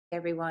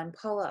Everyone,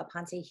 Paula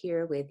Aponte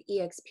here with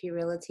eXp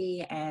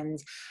Realty, and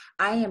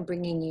I am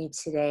bringing you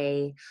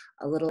today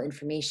a little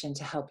information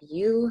to help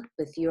you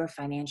with your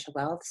financial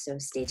wealth, so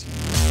stay tuned.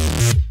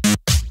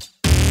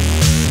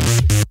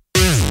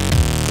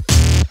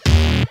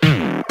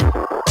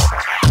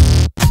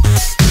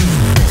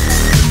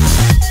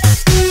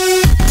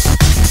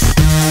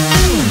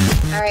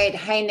 All right,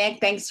 hi Nick,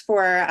 thanks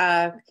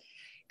for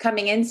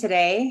coming in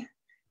today.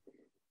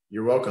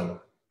 You're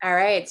welcome. All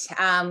right,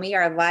 we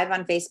are live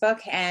on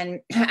Facebook,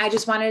 and I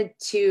just wanted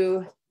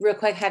to real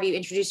quick have you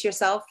introduce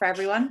yourself for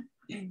everyone.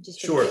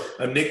 Sure.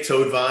 I'm Nick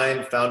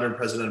Toadvine, founder and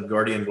president of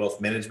Guardian Wealth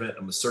Management.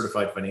 I'm a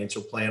certified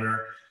financial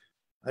planner.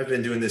 I've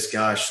been doing this,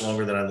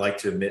 longer than I'd like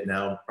to admit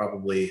now,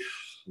 probably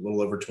a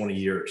little over 20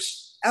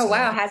 years. Oh,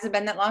 wow. Has it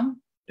been that long?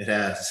 It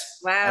has.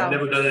 Wow. I've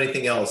never done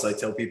anything else. I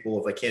tell people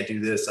if I can't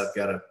do this, I've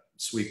got to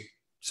sweep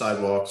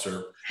sidewalks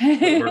or cook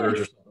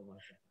burgers or something.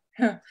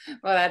 Well,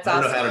 that's awesome.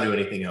 I don't know how to do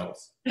anything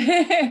else.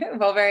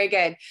 Well, very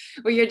good.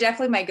 Well, you're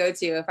definitely my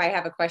go-to if I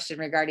have a question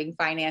regarding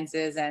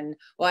finances and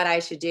what I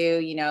should do.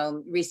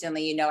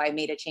 Recently, I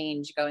made a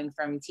change going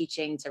from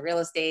teaching to real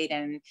estate,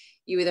 and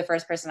you were the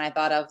first person I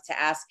thought of to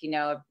ask,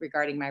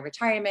 regarding my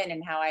retirement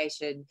and how I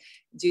should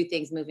do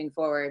things moving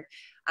forward.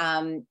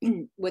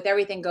 With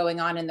everything going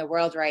on in the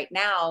world right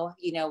now,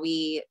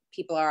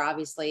 people are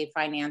obviously,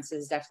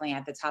 finances definitely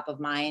at the top of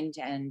mind,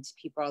 and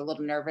people are a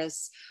little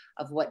nervous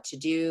of what to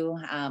do.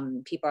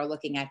 People are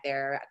looking at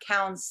their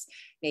accounts,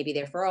 maybe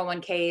their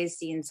 401ks,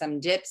 seeing some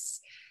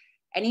dips.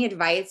 Any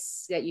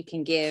advice that you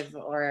can give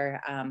or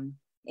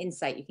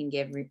insight you can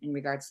give in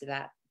regards to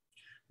that?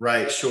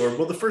 Right, sure.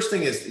 Well, the first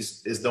thing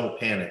is don't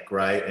panic,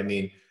 right? I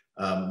mean,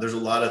 there's a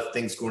lot of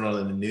things going on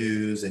in the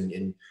news,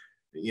 and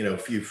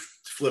if you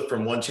flip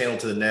from one channel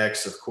to the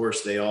next, of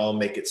course, they all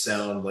make it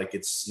sound like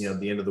it's,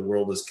 the end of the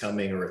world is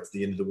coming, or it's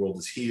the end of the world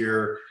is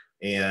here.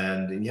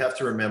 And you have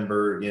to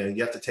remember,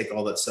 you have to take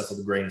all that stuff with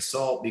a grain of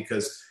salt,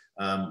 because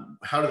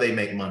how do they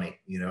make money?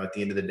 At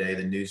the end of the day,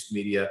 the news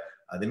media,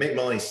 they make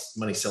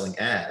money selling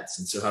ads.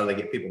 And so how do they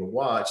get people to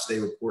watch? They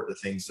report the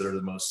things that are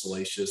the most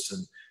salacious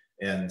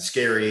and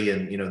scary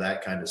and,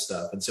 that kind of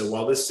stuff. And so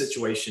while this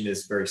situation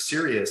is very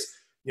serious,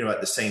 at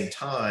the same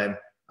time,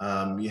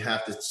 you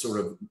have to sort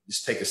of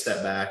just take a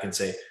step back and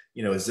say,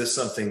 is this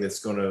something that's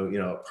going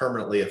to,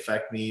 permanently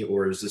affect me,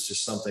 or is this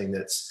just something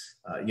that's,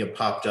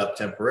 popped up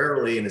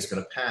temporarily and is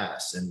going to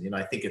pass? And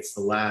I think it's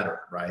the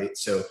latter, right?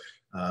 So,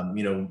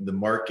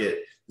 the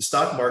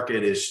stock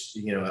market is,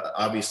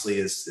 obviously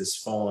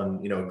is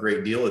fallen, a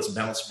great deal. It's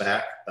bounced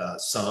back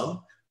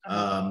some,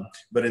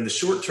 but in the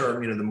short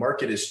term, the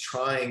market is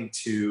trying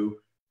to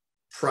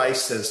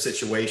price the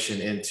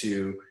situation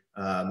into,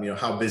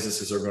 how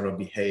businesses are going to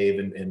behave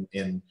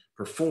and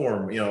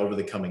perform, over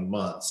the coming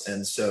months.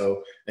 And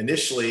so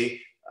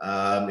initially,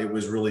 it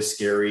was really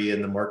scary,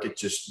 and the market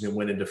just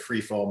went into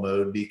free fall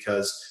mode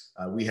because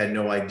we had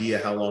no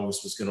idea how long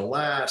this was going to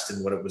last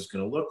and what it was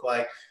going to look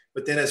like.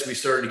 But then as we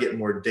started to get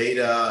more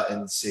data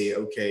and say,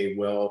 okay,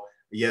 well,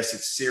 yes,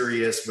 it's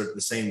serious, but at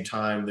the same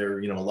time, there are,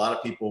 a lot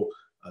of people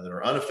that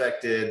are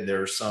unaffected.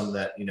 There are some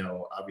that,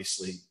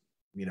 obviously,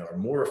 are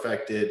more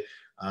affected,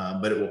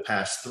 but it will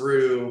pass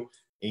through.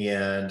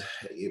 And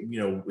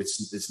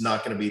it's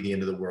not going to be the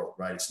end of the world,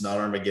 right? It's not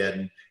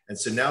Armageddon. And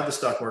so now the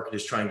stock market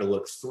is trying to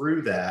look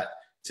through that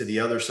to the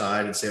other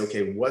side and say,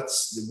 okay,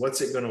 what's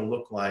it going to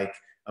look like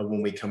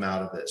when we come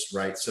out of this,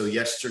 right? So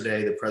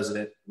yesterday, the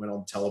president went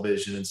on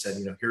television and said,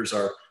 here's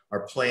our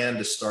plan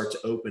to start to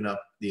open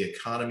up the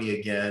economy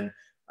again,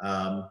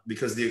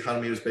 because the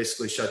economy was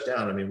basically shut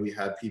down. I mean, we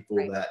had people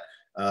that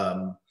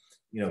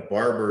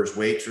barbers,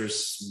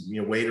 waiters,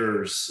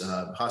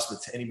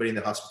 anybody in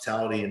the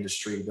hospitality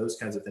industry, those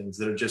kinds of things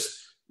that are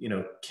just,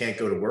 can't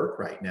go to work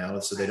right now.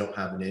 And so they don't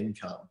have an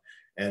income.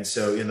 And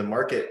so in the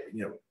market,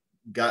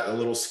 got a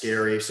little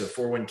scary. So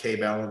 401k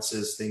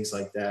balances, things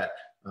like that,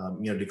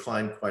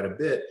 declined quite a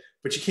bit,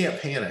 but you can't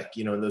panic,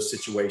 in those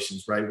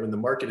situations, right? When the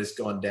market has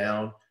gone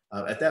down,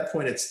 at that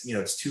point,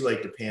 it's too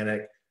late to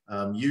panic.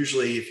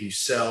 Usually if you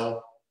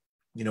sell,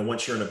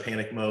 once you're in a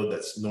panic mode,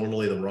 that's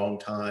normally the wrong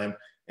time.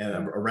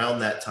 And around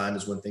that time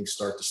is when things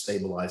start to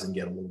stabilize and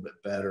get a little bit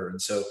better.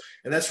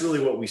 And that's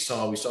really what we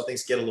saw. We saw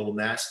things get a little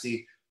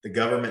nasty. The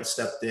government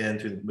stepped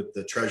in with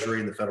the Treasury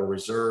and the Federal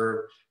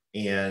Reserve,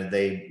 and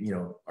they,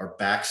 are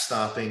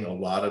backstopping a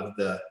lot of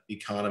the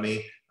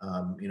economy.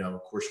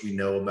 Of course, we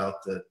know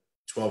about the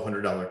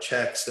 $1,200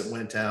 checks that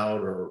went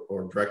out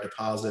or direct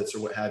deposits or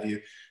what have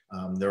you.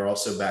 They're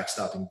also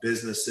backstopping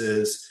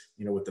businesses,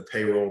 with the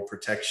payroll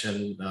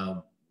protection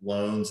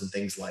loans and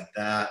things like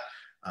that.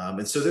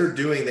 And so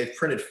they've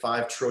printed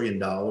 $5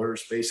 trillion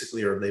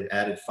basically, or they've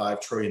added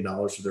 $5 trillion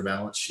to their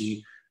balance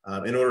sheet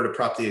in order to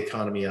prop the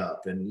economy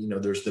up. And,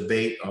 there's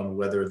debate on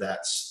whether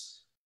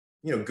that's,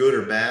 good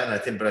or bad.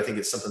 But I think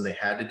it's something they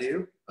had to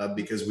do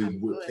because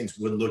things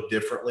would look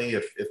differently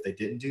if they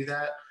didn't do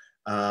that.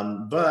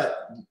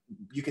 But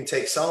you can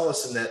take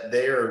solace in that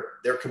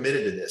they're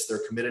committed to this.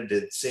 They're committed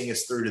to seeing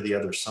us through to the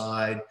other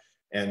side.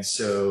 And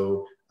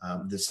so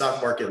the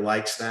stock market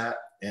likes that.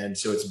 And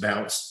so it's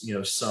bounced,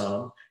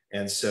 some.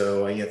 And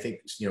so I think,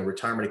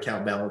 retirement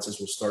account balances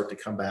will start to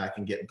come back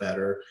and get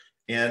better.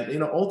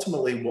 And,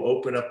 ultimately we'll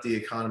open up the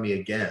economy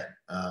again.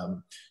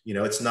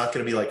 It's not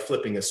going to be like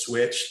flipping a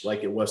switch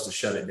like it was to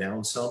shut it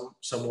down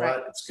somewhat.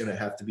 Right. It's going to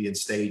have to be in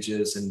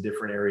stages and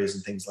different areas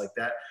and things like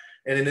that.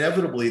 And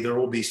inevitably there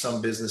will be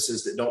some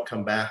businesses that don't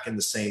come back in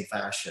the same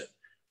fashion,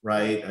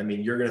 right? I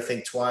mean, you're going to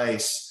think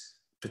twice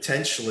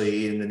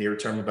potentially in the near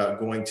term about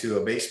going to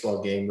a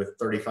baseball game with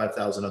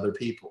 35,000 other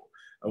people,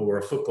 or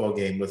a football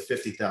game with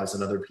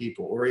 50,000 other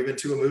people, or even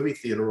to a movie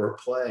theater or a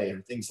play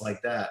or things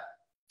like that,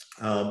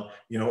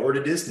 or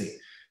to Disney.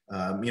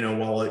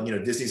 While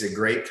Disney's a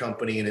great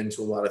company and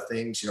into a lot of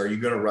things, are you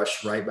going to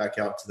rush right back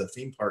out to the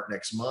theme park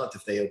next month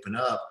if they open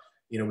up,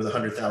 with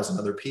 100,000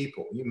 other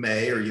people? You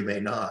may or you may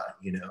not,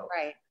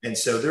 Right. And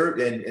so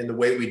and the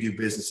way we do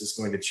business is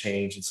going to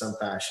change in some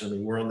fashion. I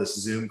mean, we're on this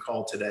Zoom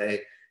call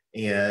today,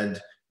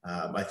 and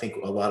I think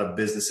a lot of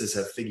businesses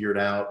have figured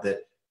out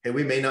that, hey,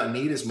 we may not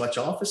need as much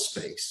office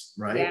space,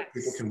 right? Yes.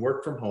 People can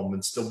work from home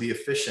and still be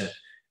efficient,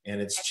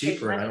 and it's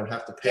cheaper, and I don't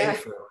have to pay Yeah.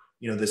 for,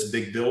 this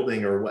big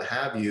building or what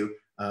have you,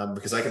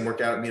 because I can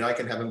work out. I mean, I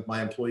can have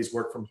my employees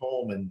work from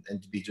home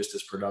and to be just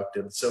as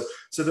productive. So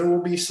there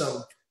will be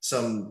some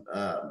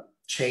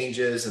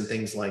changes and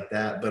things like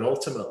that, but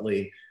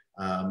ultimately,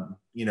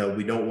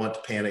 we don't want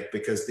to panic,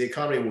 because the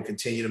economy will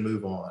continue to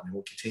move on and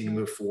will continue to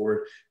move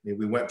forward. I mean,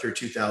 we went through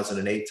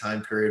 2008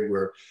 time period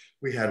where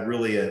we had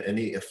really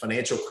a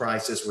financial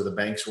crisis where the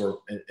banks were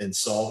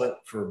insolvent,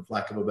 for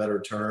lack of a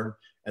better term,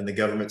 and the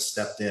government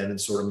stepped in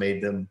and sort of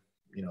made them,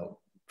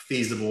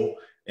 feasible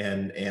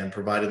and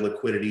provided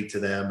liquidity to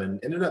them,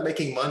 and ended up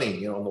making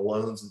money, on the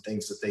loans and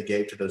things that they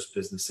gave to those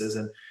businesses.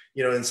 And,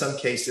 in some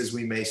cases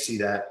we may see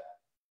that,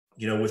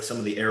 with some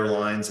of the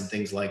airlines and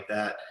things like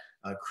that,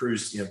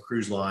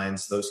 cruise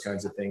lines, those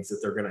kinds of things, that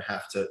they're going to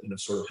have to,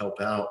 sort of help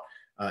out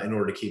in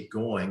order to keep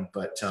going.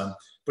 But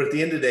at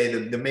the end of the day,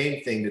 the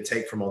main thing to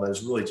take from all that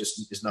is really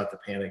just is not to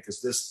panic, because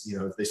this,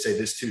 they say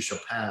this too shall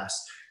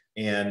pass.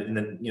 And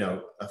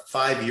then,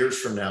 5 years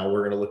from now, we're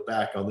going to look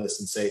back on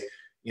this and say,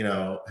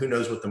 who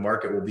knows what the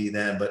market will be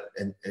then, but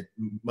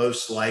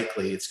most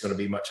likely it's going to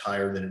be much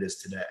higher than it is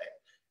today.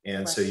 And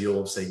right. So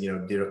you'll say,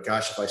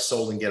 gosh, if I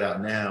sold and get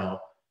out now,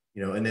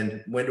 and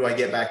then when do I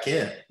get back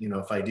in?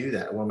 If I do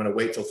that, well, I'm going to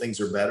wait till things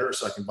are better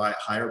so I can buy at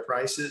higher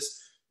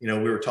prices. We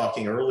were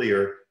talking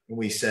earlier and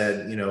we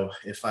said,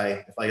 if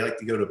I like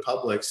to go to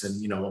Publix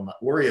and, my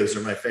Oreos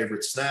are my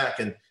favorite snack,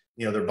 and,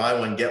 they're buy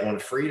one, get one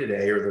free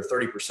today, or they're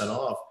 30%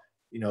 off,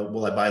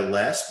 will I buy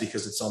less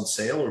because it's on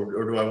sale,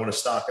 or do I want to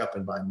stock up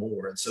and buy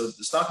more? And so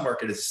the stock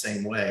market is the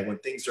same way. When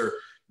things are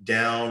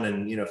down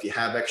and, if you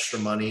have extra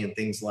money and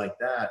things like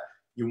that,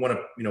 you want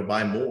to,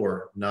 buy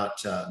more,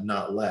 not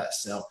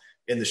less. Now,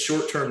 in the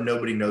short term,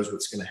 nobody knows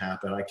what's going to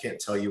happen. I can't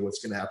tell you what's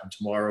going to happen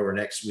tomorrow or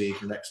next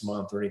week or next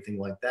month or anything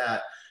like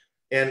that.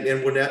 And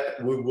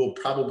we will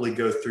probably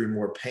go through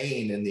more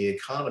pain in the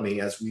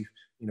economy as we,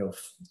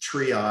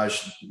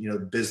 triage,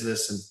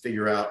 business and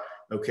figure out,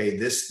 okay,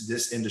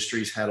 this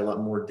industry's had a lot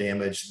more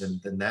damage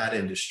than that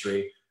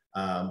industry.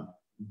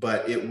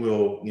 But it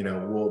will,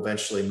 we'll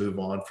eventually move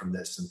on from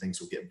this and things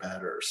will get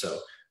better. So,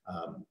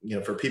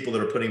 for people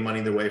that are putting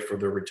money their way for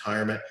their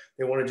retirement,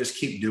 they want to just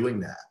keep doing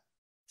that.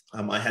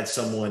 I had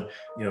someone,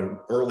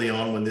 early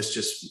on when this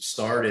just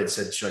started,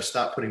 said, should I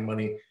stop putting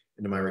money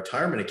into my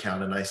retirement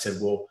account? And I said,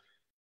 well,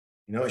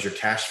 has your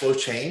cash flow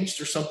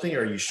changed or something?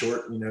 Are you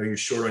short, you're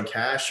short on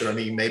cash, or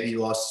maybe you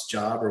lost a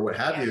job or what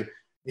have you?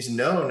 He said,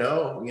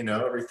 no,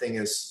 everything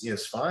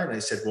is fine. I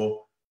said,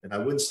 well, and I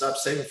wouldn't stop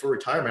saving for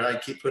retirement.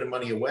 I'd keep putting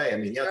money away. I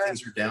mean, yeah, sure.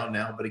 Things are down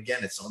now, but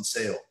again, it's on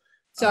sale.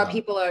 So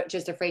people are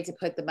just afraid to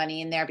put the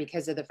money in there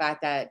because of the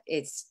fact that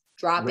it's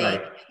dropping.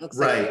 Right. It looks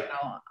right.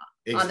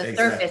 like, on the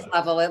surface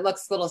level, it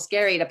looks a little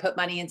scary to put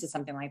money into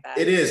something like that.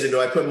 It is. And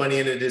do I put money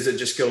in it? Does it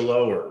just go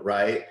lower?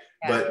 Right.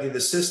 Yeah. But the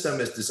system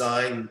is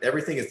designed,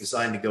 everything is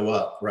designed to go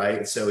up,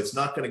 right? So it's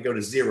not going to go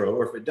to zero,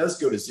 or if it does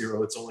go to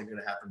zero, it's only going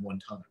to happen one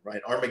time,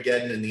 right?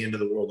 Armageddon and the end of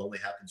the world only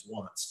happens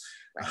once.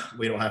 Right.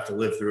 We don't have to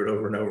live through it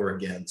over and over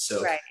again.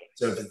 So, right.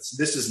 So if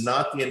this is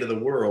not the end of the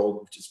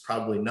world, which is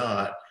probably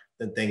not,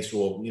 then things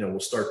will, will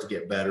start to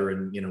get better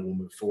and, we'll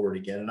move forward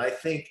again. And I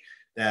think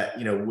that,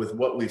 with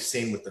what we've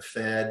seen with the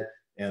Fed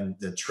and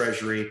the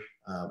Treasury,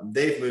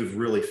 they've moved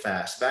really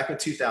fast. Back in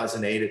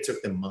 2008, it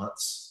took them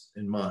months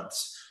and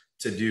months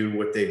to do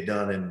what they've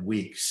done in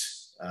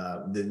weeks,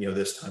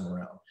 this time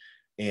around.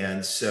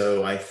 And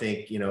so I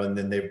think, and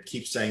then they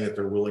keep saying that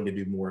they're willing to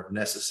do more if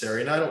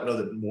necessary. And I don't know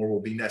that more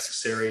will be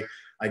necessary.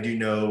 I do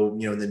know,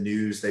 in the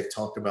news, they've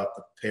talked about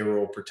the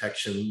payroll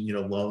protection,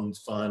 loans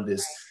fund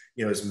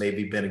has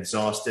maybe been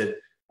exhausted.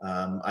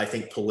 I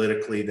think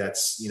politically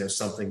that's,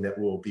 something that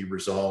will be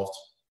resolved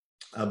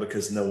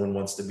because no one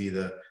wants to be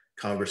the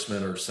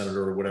congressman or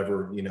senator or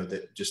whatever,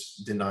 that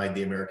just denied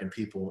the American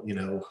people,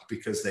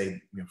 because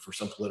they, for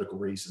some political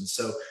reasons.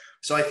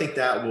 So I think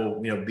that will,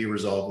 be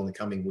resolved in the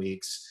coming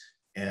weeks,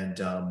 and,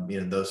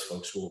 those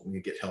folks will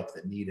get help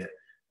that need it.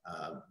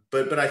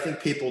 But I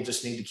think people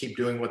just need to keep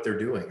doing what they're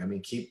doing. I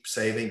mean, keep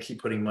saving,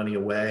 keep putting money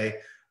away.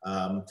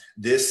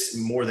 This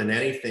more than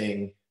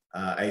anything,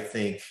 I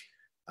think,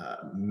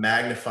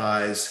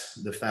 magnifies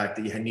the fact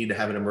that you need to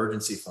have an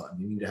emergency fund.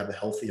 You need to have a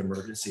healthy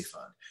emergency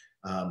fund.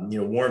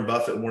 Warren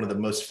Buffett, one of the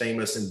most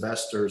famous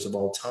investors of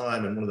all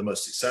time and one of the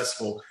most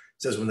successful,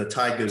 says when the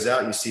tide goes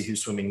out, you see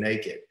who's swimming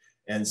naked.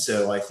 And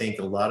so I think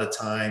a lot of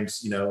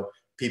times,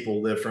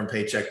 people live from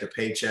paycheck to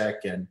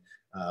paycheck and,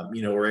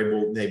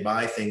 they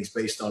buy things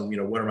based on,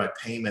 what are my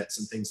payments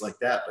and things like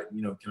that. But,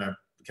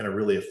 can I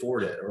really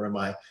afford it? Or am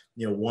I,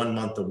 1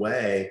 month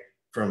away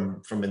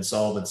from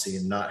insolvency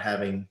and not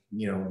having,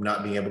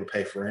 not being able to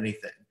pay for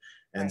anything.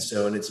 And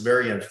so, and it's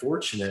very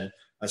unfortunate,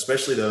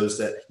 especially those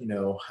that,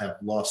 have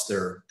lost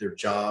their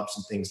jobs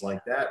and things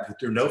like that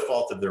through no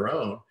fault of their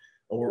own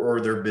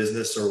or their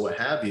business or what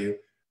have you.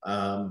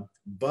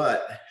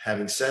 But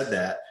having said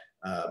that,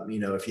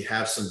 if you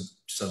have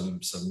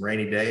some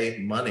rainy day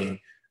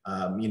money,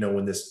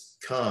 when this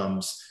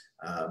comes,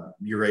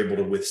 you're able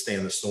to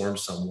withstand the storm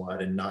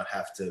somewhat and not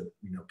have to,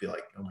 be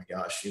like, oh my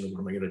gosh, what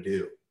am I going to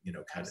do?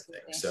 Kind of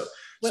thing. So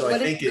I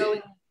think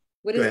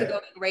what is the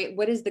going rate?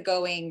 What is the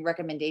going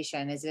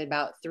recommendation? Is it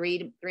about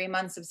three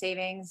months of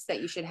savings that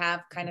you should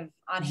have kind of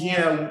on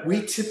hand? Yeah,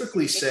 we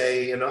typically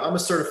say, I'm a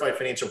certified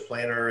financial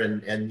planner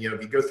and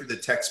if you go through the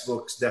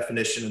textbooks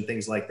definition and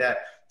things like that,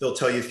 they'll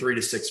tell you 3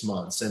 to 6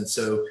 months. And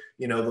so,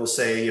 they'll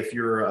say if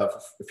you're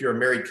a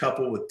married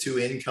couple with 2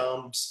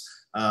 incomes,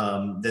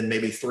 then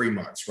maybe 3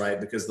 months, right?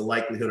 Because the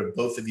likelihood of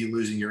both of you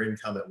losing your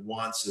income at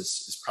once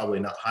is probably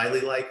not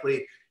highly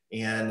likely.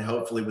 And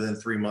hopefully within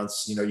 3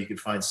 months, you could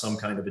find some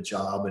kind of a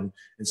job and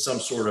some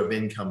sort of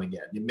income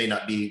again. It may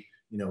not be,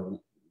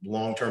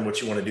 long-term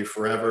what you want to do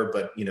forever,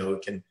 but,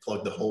 it can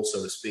plug the hole,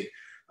 so to speak.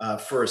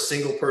 For a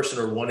single person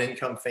or 1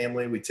 income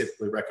family, we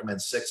typically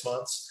recommend 6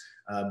 months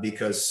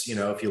because,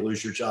 if you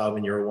lose your job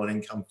and you're a 1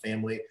 income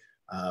family,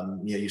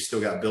 you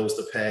still got bills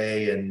to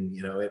pay and,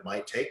 it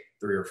might take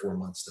 3 or 4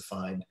 months to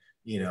find,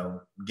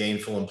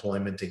 gainful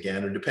employment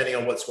again, or depending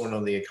on what's going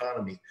on in the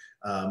economy.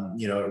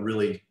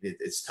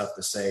 It's tough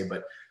to say,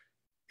 but,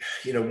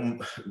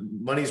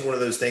 money's one of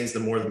those things, the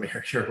more the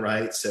merrier,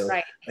 right? So,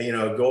 right.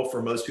 A goal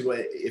for most people,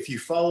 if you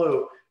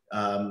follow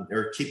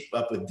or keep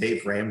up with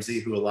Dave Ramsey,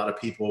 who a lot of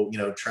people,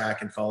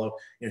 track and follow,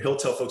 he'll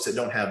tell folks that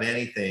don't have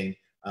anything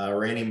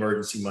or any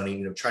emergency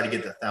money, try to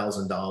get to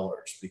 $1,000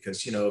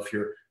 because, if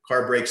your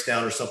car breaks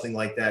down or something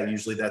like that,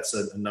 usually that's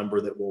a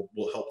number that will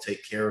help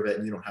take care of it.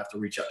 And you don't have to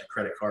reach out to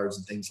credit cards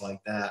and things like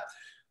that.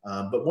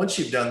 But once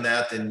you've done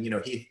that, then,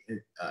 he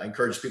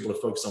encourages people to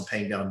focus on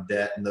paying down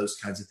debt and those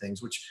kinds of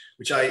things,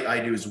 which I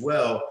do as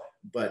well.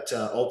 But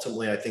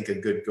ultimately, I think a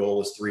good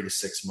goal is 3 to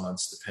 6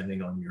 months,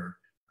 depending on your,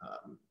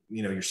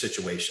 your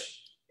situation.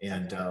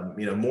 And,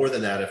 more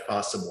than that, if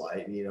possible.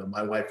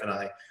 My wife and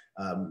I,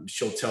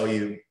 she'll tell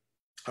you,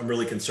 I'm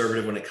really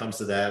conservative when it comes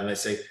to that. And I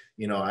say,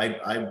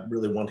 I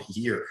really want a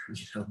year,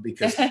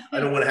 because I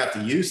don't want to have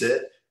to use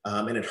it.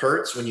 And it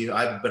hurts when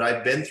but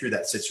I've been through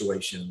that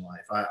situation in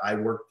life. I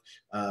worked,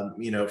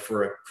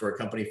 for a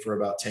company for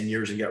about 10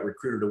 years and got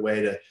recruited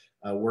away to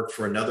work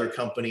for another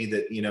company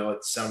that,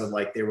 it sounded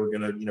like they were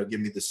going to,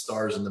 give me the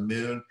stars and the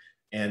moon.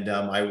 And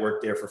I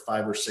worked there for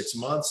 5 or 6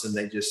 months and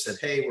they just said,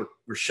 hey,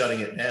 we're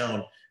shutting it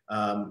down.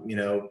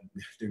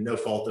 Through no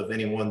fault of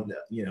anyone,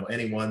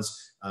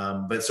 anyone's,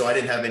 but so I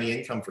didn't have any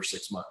income for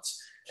 6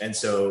 months. And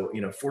so,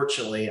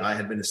 fortunately I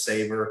had been a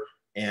saver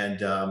and,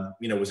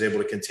 was able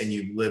to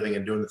continue living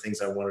and doing the things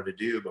I wanted to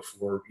do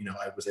before,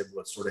 I was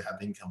able to sort of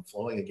have income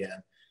flowing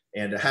again.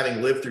 And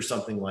having lived through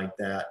something like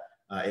that,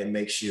 it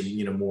makes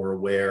you, more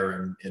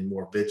aware and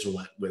more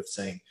vigilant with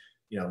saying,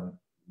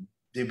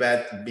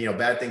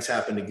 bad things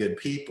happen to good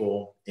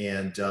people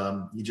and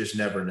you just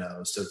never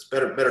know. So it's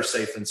better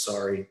safe than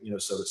sorry,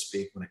 so to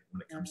speak, when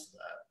it comes to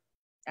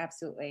that.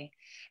 Absolutely.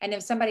 And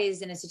if somebody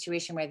is in a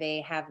situation where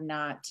they have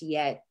not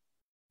yet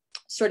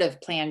sort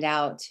of planned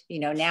out,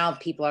 now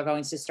people are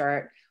going to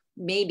start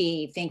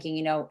maybe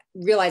thinking,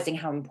 realizing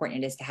how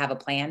important it is to have a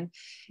plan.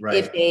 Right.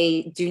 If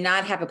they do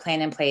not have a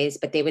plan in place,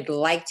 but they would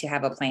like to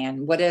have a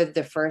plan, what are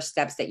the first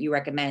steps that you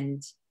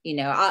recommend,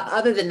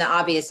 other than the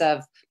obvious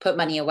of put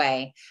money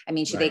away? I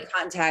mean, should they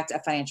contact a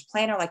financial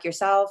planner like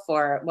yourself,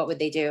 or what would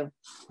they do?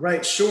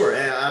 Right. Sure.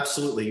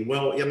 Absolutely.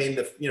 Well, I mean,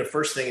 the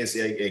first thing is,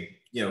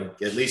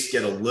 at least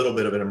get a little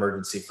bit of an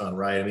emergency fund,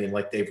 right? I mean,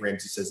 like Dave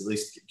Ramsey says, at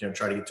least,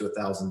 try to get to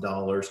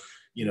 $1,000,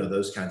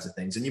 those kinds of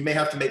things. And you may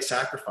have to make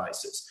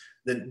sacrifices.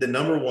 The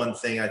number one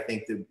thing I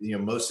think that,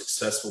 most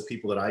successful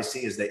people that I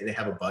see is they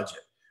have a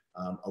budget.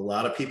 A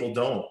lot of people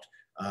don't.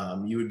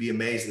 You would be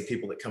amazed at the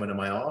people that come into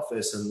my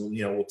office and,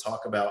 we'll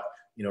talk about,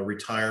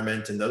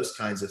 retirement and those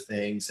kinds of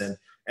things. And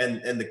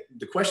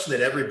the question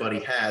that everybody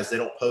has, they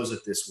don't pose it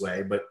this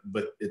way, but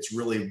it's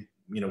really,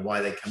 why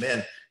they come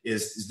in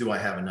is do I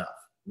have enough?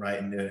 Right.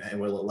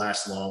 And will it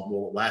last long?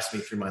 Will it last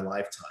me through my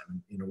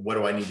lifetime? What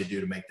do I need to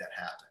do to make that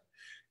happen?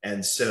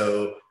 And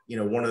so,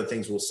 one of the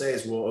things we'll say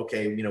is, well,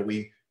 okay,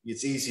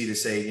 it's easy to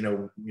say,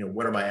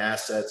 what are my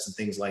assets and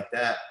things like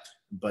that.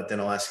 But then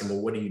I'll ask them,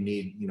 well, what do you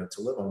need,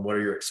 to live on? What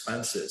are your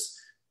expenses?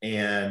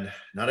 And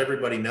not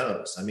everybody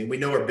knows. I mean, we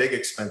know our big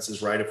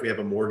expenses, right? If we have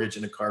a mortgage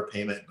and a car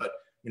payment, but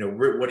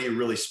what are you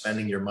really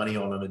spending your money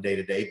on a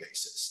day-to-day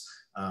basis?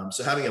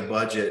 So having a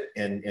budget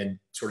and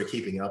sort of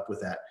keeping up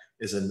with that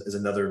is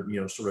another,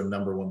 sort of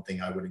number one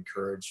thing I would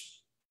encourage.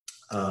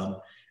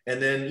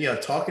 And then,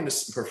 talking to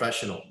some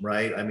professional,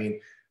 right? I mean,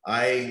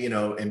 I,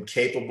 am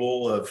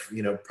capable of,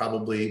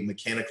 probably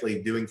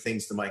mechanically doing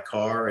things to my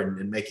car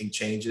and making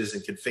changes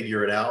and can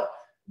figure it out.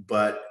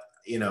 But,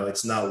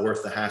 it's not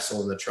worth the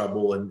hassle and the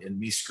trouble and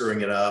me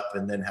screwing it up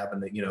and then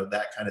having to,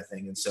 that kind of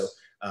thing. And so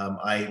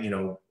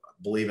I,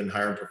 believe in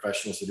hiring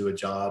professionals to do a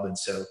job. And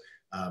so,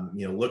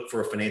 look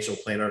for a financial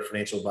planner, a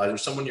financial advisor,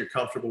 someone you're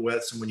comfortable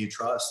with, someone you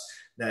trust,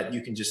 that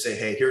you can just say,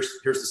 hey, here's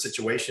the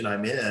situation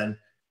I'm in,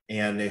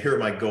 and here are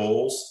my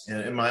goals,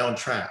 and am I on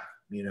track?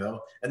 And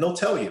they'll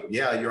tell you,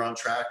 yeah, you're on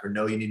track, or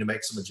no, you need to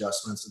make some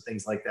adjustments and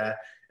things like that.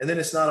 And then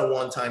it's not a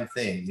one-time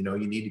thing.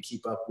 You need to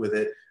keep up with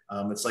it.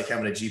 It's like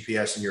having a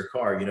GPS in your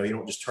car. You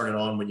don't just turn it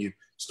on when you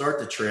start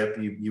the trip.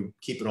 You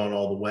keep it on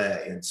all the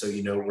way, and so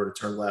you know where to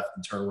turn left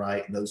and turn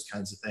right and those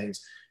kinds of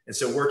things. And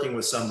so working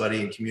with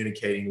somebody and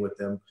communicating with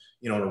them,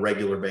 on a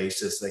regular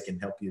basis, they can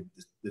help you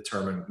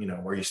determine,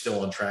 are you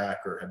still on track,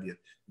 or have you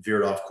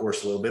veered off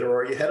course a little bit,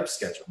 or are you ahead of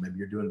schedule? Maybe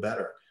you're doing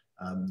better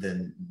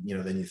than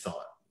you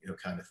thought,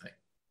 kind of thing.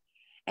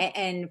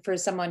 And for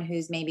someone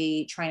who's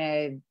maybe trying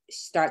to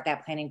start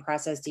that planning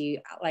process, do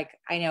you, like,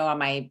 I know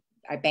I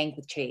bank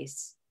with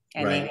Chase,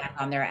 and right. They have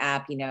on their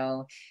app,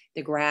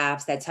 the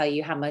graphs that tell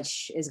you how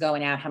much is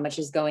going out, how much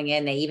is going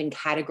in. They even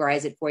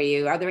categorize it for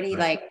you. Are there any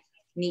like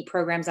neat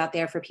programs out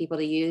there for people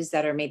to use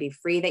that are maybe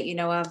free that you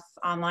know of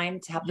online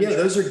to help them? Yeah,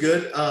 those are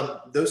good.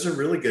 Those are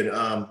really good.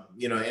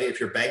 If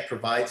your bank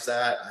provides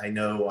that, I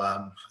know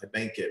I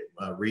bank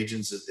at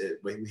Regions.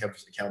 We have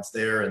accounts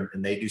there,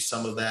 and they do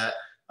some of that.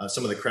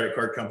 Some of the credit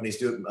card companies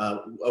do it.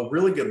 A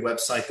really good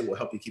website that will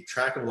help you keep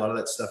track of a lot of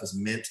that stuff is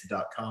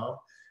mint.com,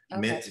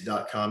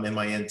 mint.com,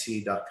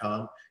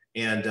 mint.com.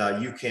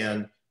 And you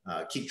can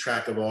keep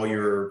track of all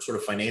your sort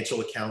of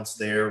financial accounts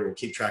there. We'll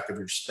keep track of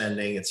your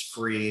spending. It's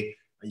free.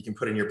 You can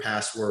put in your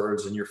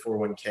passwords and your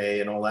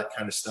 401k and all that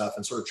kind of stuff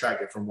and sort of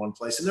track it from one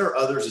place. And there are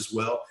others as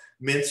well.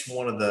 Mint's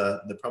one of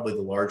the probably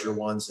the larger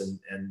ones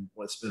and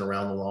what's been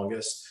around the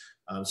longest.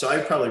 So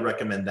I'd probably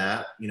recommend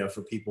that,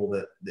 for people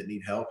that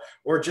need help,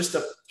 or just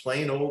a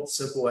plain old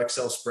simple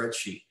Excel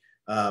spreadsheet.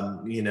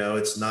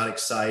 It's not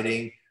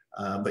exciting,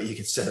 but you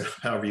can set it up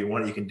however you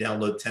want. You can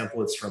download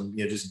templates from,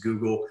 just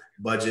Google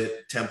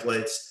budget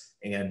templates,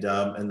 and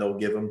they'll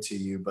give them to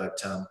you.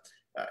 But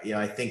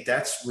I think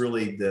that's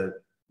really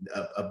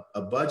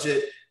a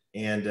budget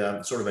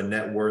and sort of a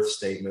net worth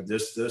statement.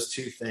 Those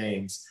two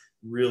things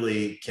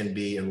really can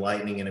be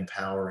enlightening and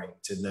empowering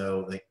to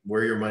know, like,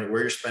 where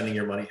you're spending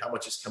your money, how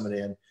much is coming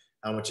in,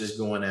 how much is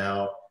going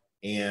out.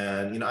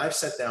 And, I've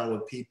sat down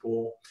with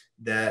people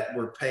that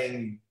were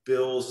paying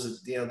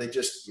bills, they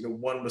just,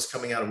 one was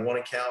coming out of one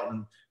account,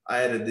 and I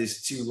had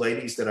these two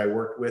ladies that I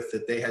worked with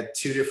that they had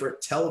two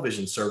different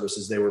television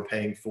services they were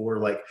paying for,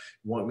 like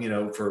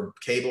one, for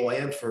cable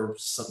and for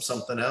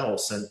something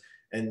else.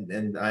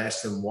 And I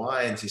asked them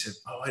why, and she said,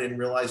 "Oh, I didn't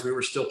realize we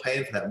were still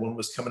paying for that. One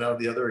was coming out of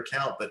the other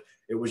account, but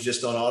it was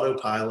just on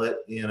autopilot,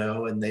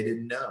 and they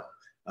didn't know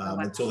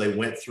until they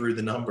went through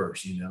the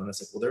numbers, And I was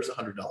like, well, there's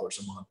 $100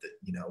 a month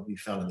that we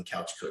found in the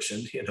couch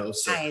cushion,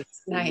 So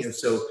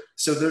nice.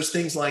 So there's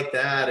things like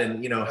that,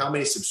 and how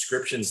many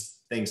subscriptions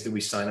things do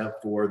we sign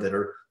up for that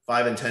are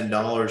 $5 and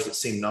 $10 that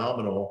seem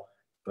nominal,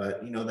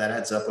 but that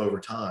adds up over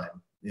time,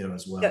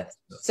 as well.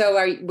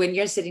 So when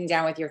you're sitting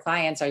down with your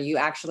clients, are you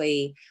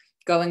actually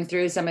going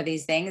through some of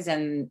these things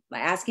and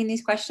asking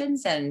these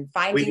questions and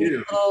finding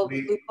little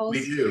loopholes?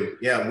 We do.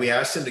 Yeah. We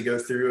ask them to go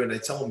through, and I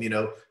tell them,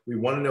 we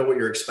want to know what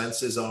your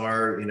expenses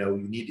are, and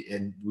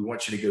we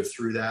want you to go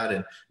through that,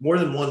 and more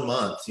than 1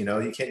 month, you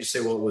can't just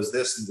say, well, it was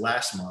this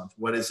last month.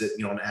 What is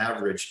it, on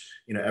average,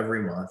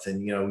 every month?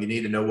 And, you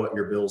need to know what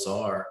your bills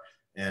are.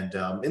 And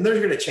they're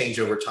going to change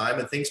over time,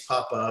 and things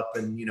pop up,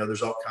 and,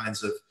 there's all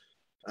kinds of,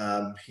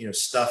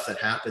 stuff that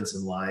happens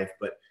in life.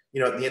 But,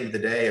 at the end of the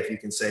day, if you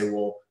can say,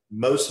 well,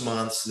 most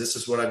months, this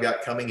is what I've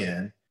got coming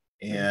in,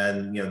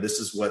 and, this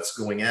is what's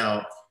going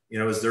out,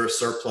 is there a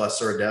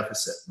surplus or a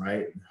deficit,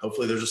 right?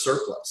 Hopefully there's a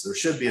surplus. There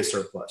should be a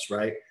surplus,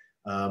 right?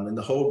 And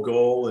the whole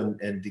goal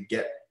and to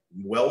get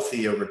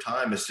wealthy over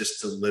time is just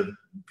to live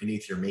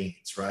beneath your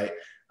means, right?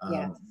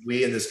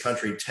 We in this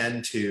country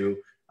tend to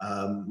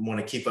want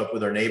to keep up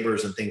with our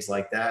neighbors and things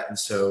like that. And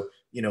so,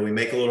 we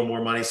make a little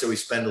more money, so we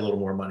spend a little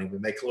more money. We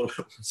make a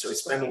little, so we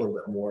spend a little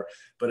bit more.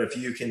 But if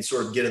you can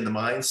sort of get in the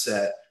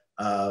mindset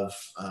of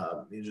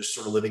just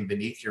sort of living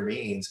beneath your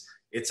means,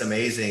 it's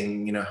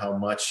amazing, how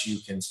much you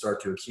can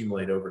start to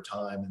accumulate over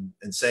time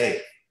and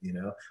save.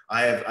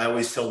 I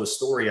always tell the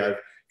story. I've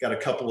got a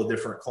couple of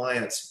different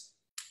clients.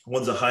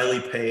 One's a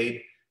highly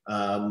paid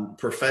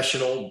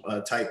professional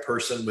type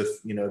person with,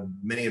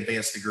 many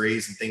advanced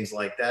degrees and things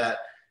like that.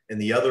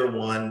 And the other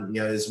one,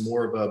 is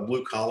more of a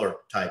blue collar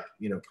type,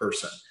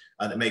 person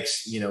that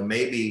makes,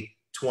 maybe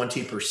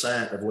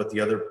 20% of what the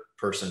other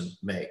person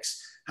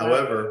makes.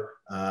 However,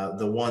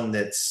 the one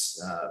that's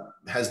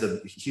has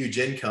the huge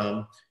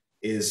income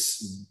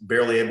is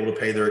barely able to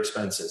pay their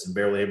expenses and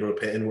barely able to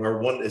pay, and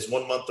is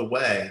 1 month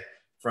away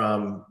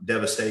from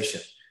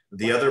devastation.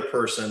 The other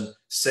person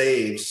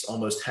saves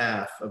almost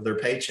half of their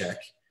paycheck,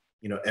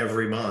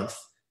 every month.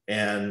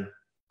 And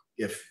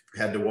if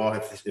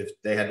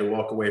they had to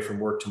walk away from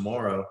work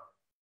tomorrow,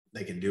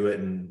 they can do it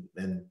and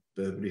it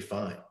would be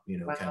fine,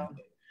 Wow. kind of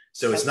thing.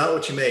 So it's not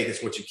what you make,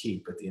 it's what you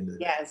keep at the end of the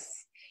day.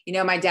 Yes.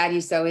 My dad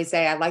used to always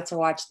say, I like to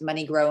watch the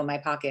money grow in my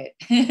pocket.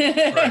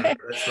 Right,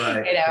 that's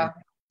right.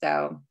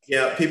 So.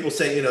 Yeah, people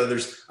say,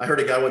 I heard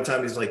a guy one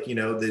time, he's like,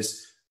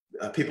 there's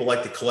people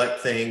like to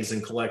collect things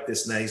and collect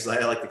this and that. He's like,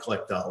 I like to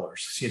collect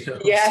dollars,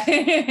 Yeah.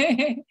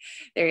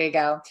 There you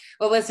go.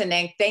 Well, listen,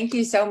 Nick, thank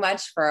you so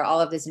much for all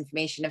of this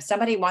information. If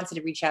somebody wanted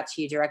to reach out to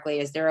you directly,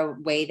 is there a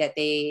way that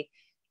they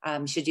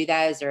should do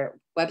that? Is there a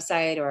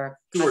website or?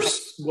 Sure.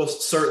 Well,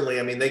 certainly.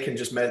 I mean, they can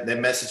just they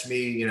message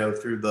me,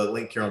 through the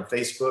link here on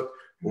Facebook,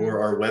 or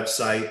our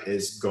website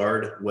is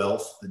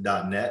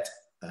guardwealth.net,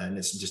 and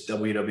it's just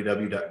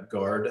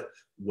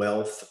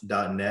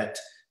www.guardwealth.net.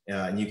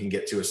 And you can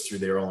get to us through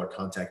there. All our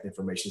contact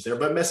information is there,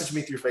 but message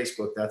me through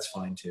Facebook. That's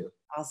fine too.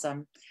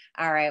 Awesome.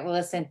 All right. Well,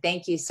 listen,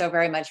 thank you so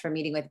very much for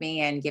meeting with me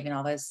and giving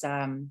all this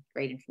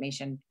great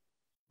information.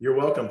 You're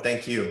welcome.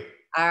 Thank you.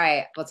 All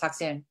right. We'll talk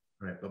soon.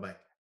 All right. Bye-bye.